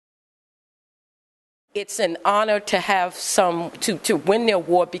It's an honor to have to win the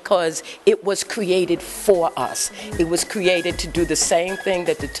award because it was created for us. It was created to do the same thing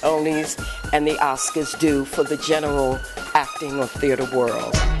that the Tonys and the Oscars do for the general acting or theater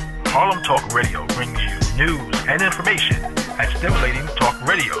world. Harlem Talk Radio brings you news and information at Stimulating Talk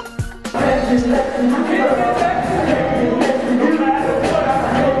Radio.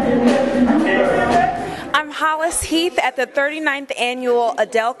 I'm Hollis Heath at the 39th Annual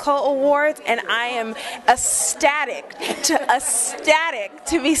AUDELCO Awards, and I am ecstatic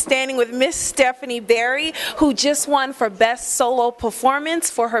to be standing with Miss Stephanie Berry, who just won for Best Solo Performance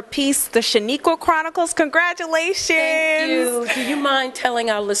for her piece, The Shaneequa Chronicles. Congratulations! Thank you. Do you mind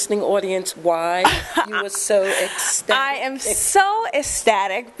telling our listening audience why you were so ecstatic? I am so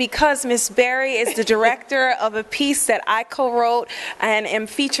ecstatic because Miss Berry is the director of a piece that I co-wrote and am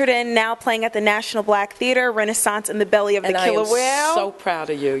featured in, now playing at the National Black Theater, Renaissance in the Belly of the Killer Whale. I am so proud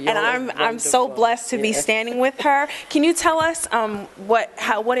of you. And I'm so blessed to be standing with her. Can you tell us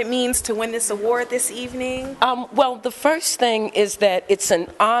what it means to win this award this evening? Well, the first thing is that it's an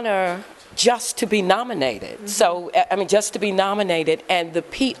honor just to be nominated. Mm-hmm. So, I mean, just to be nominated, and the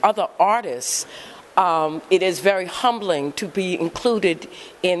other artists. It is very humbling to be included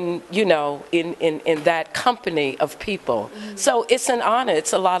in, in that company of people. Mm-hmm. So it's an honor.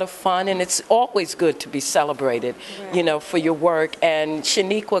 It's a lot of fun, and it's always good to be celebrated, right, for your work. And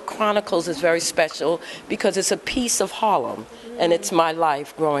Shaneequa Chronicles is very special because it's a piece of Harlem, and it's my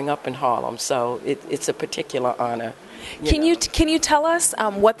life growing up in Harlem. So it's a particular honor. Can you tell us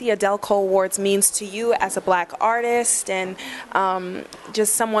what the AUDELCO Awards means to you as a black artist and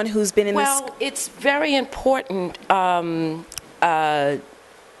just someone who's been in this? Well, it's very important to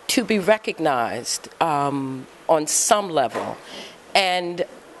be recognized on some level. And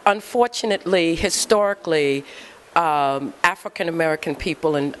unfortunately, historically, African American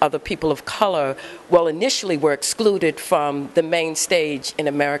people and other people of color, initially were excluded from the main stage in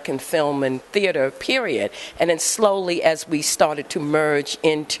American film and theater, period. And then slowly, as we started to merge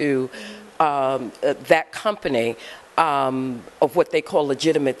into that company of what they call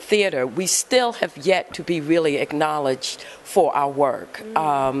legitimate theater, we still have yet to be really acknowledged for our work.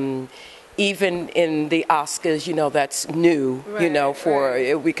 Even in the Oscars, that's new,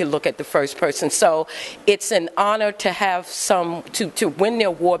 we could look at the first person. So it's an honor to have to win the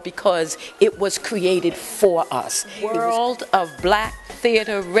award because it was created for us. World of Black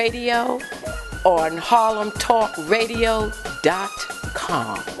Theater Radio on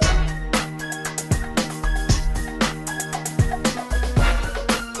HarlemTalkRadio.com.